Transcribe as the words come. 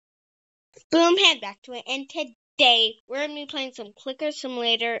Boom, head back to it. And today, we're going to be playing some Clicker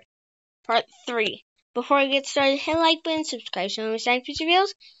Simulator Part 3. Before we get started, hit the like button, subscribe so you don't miss any future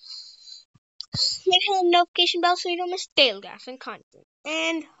videos. Hit the notification bell so you don't miss daily and content.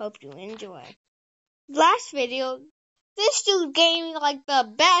 And hope you enjoy. Last video, this dude gave me like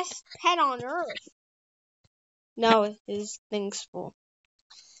the best pet on earth. No, his thing's full.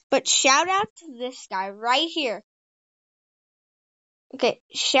 But shout out to this guy right here. Okay,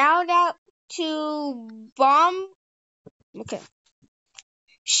 shout out to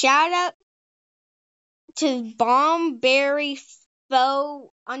shout out to Bombberry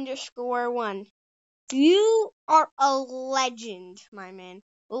Foe _1. You are a legend, my man.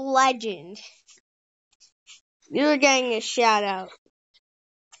 Legend. You're getting a shout out.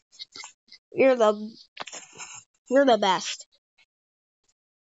 You're the best.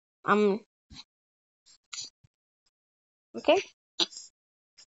 Okay.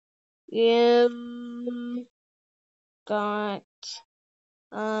 You got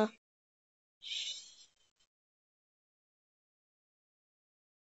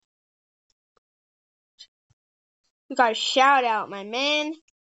you got a shout out, my man.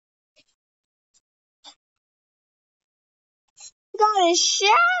 You got a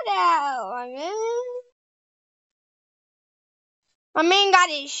shout out, my man. My man got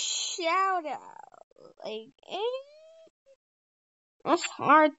a shout out. Like, that's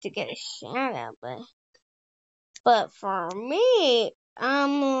hard to get a shout out, but for me,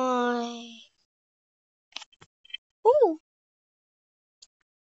 I'm like, ooh.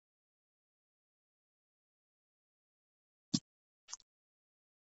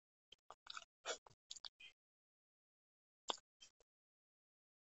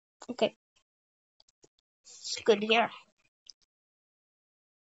 Okay. It's good here.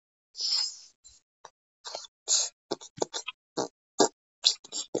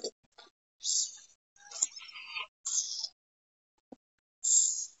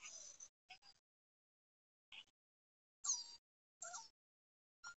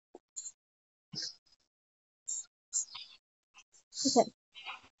 Okay.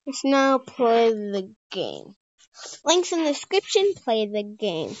 Let's now play the game. Links in the description, play the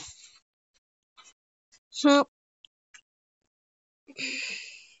game. So,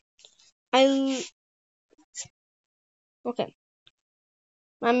 okay.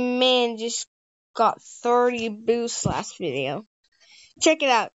 My man just got 30 boosts last video. Check it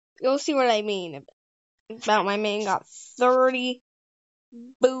out. You'll see what I mean about my man got 30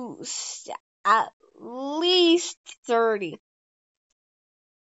 boosts. At least 30.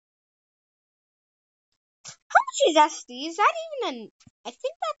 How much is SD? Is that even I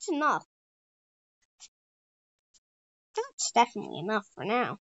think that's enough. That's definitely enough for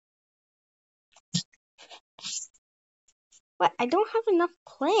now. But I don't have enough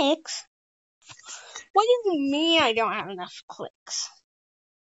clicks. What do you mean I don't have enough clicks?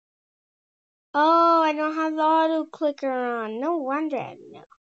 Oh, I don't have the auto clicker on. No wonder I didn't know.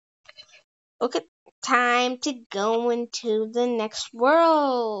 Okay, time to go into the next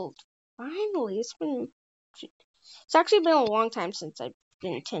world. Finally, it's actually been a long time since I've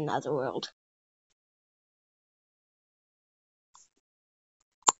been to another world.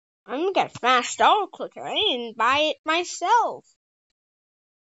 I'm gonna get a fast auto clicker. I didn't buy it myself.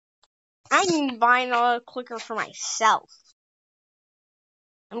 I didn't buy an auto clicker for myself.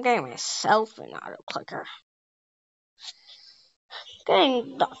 I'm getting myself an auto clicker.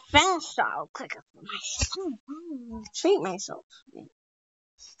 Getting the fast auto clicker for myself. I'm gonna treat myself.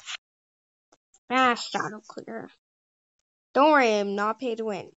 Fast auto clicker. Don't worry, I'm not paid to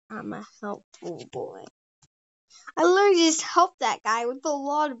win. I'm a helpful boy. I literally just helped that guy with a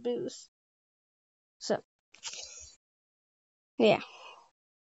lot of boosts. So, yeah.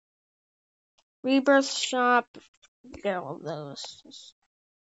 Rebirth shop. Get all of those.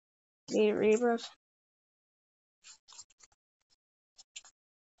 Need rebirth.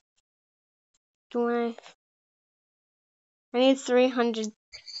 Do I need 300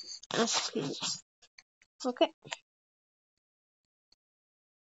 SP. Okay.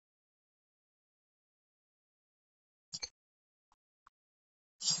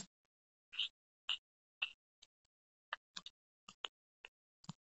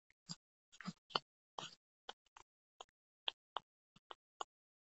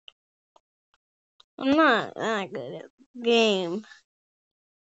 I'm not that good at the game.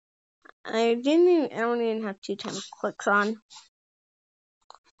 I don't even have 2 times clicks on.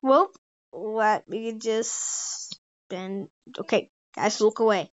 Well, let me just spend. Okay, guys, look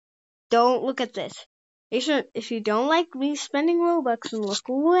away. Don't look at this. If you don't like me spending Robux, then look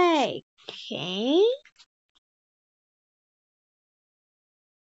away. Okay?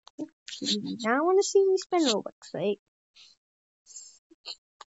 You don't want to see me spend Robux, right?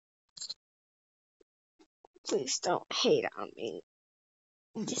 Please don't hate on me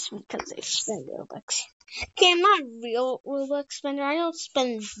just because I spend Robux. Okay, I'm not a real Robux spender. I don't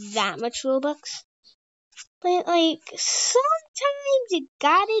spend that much Robux. But, like, sometimes you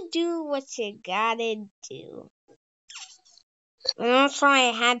gotta do what you gotta do. And that's what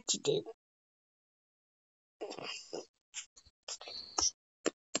I had to do.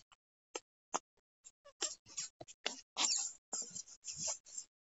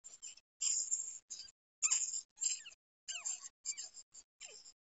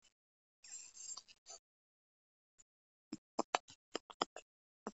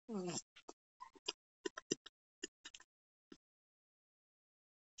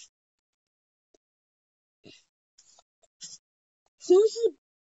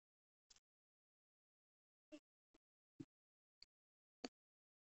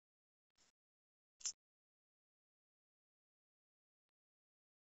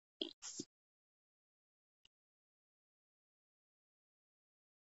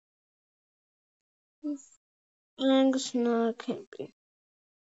 Angus, no, it can't be.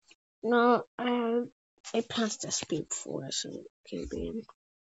 No, I passed SP before, so it can't be in.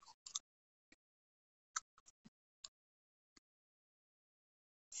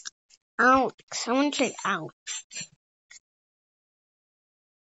 Alex, I want to trade Alex.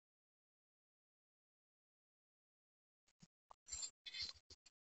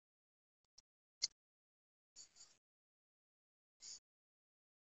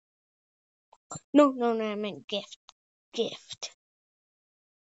 No, I meant gift. Gift.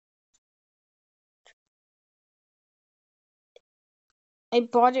 I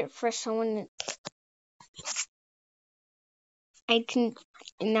bought it for someone that I can,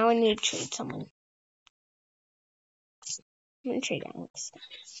 and now I need to trade someone. I'm gonna trade Alex.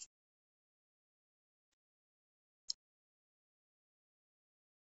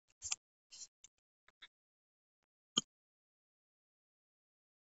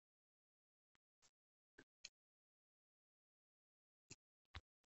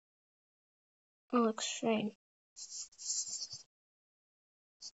 Alex, trade.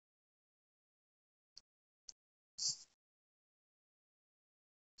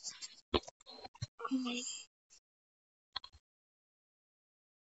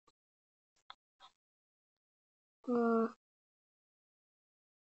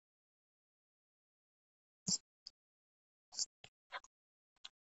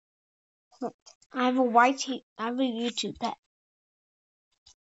 I have a YouTube pet.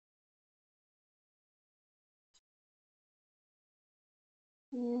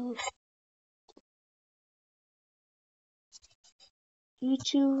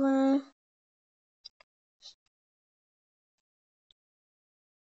 YouTuber.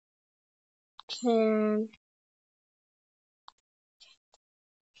 Can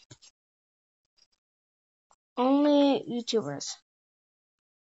only YouTubers.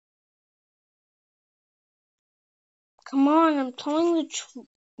 Come on, I'm telling the truth.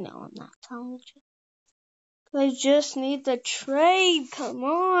 No, I'm not telling the truth. I just need the trade. Come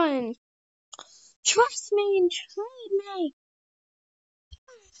on. Trust me and trade me.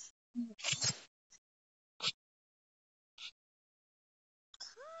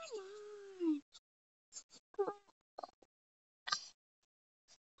 Come on.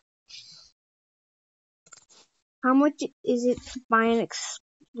 How much is it to buy an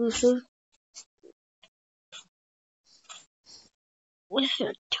exclusive with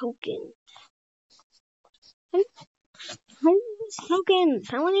a token? How do you use tokens?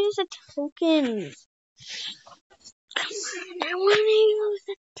 I want to use a token. Come on, I want to use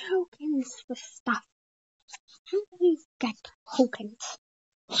the tokens for stuff. How do you get tokens?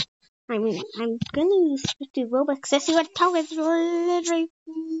 I mean, I'm gonna use 50 Robux to see what tokens literally.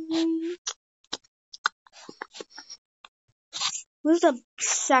 Who's the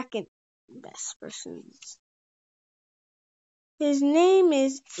second best person? His name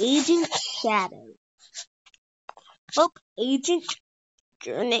is Agent Shadow. Oh, Agent,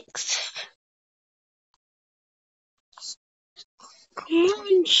 you're next. Come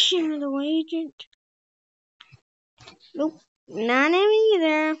on, Shadow Agent. Nope, not him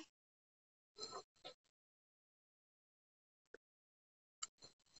either.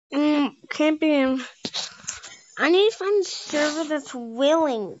 Can't be him. I need to find a server that's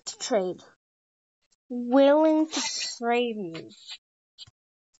willing to trade. Willing to trade me.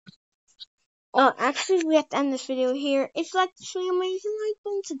 Oh, actually, we have to end this video here. If you like this video, make sure like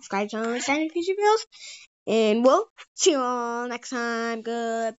button, subscribe to our channel, future videos, and we'll see you all next time.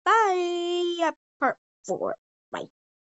 Goodbye. Part 4.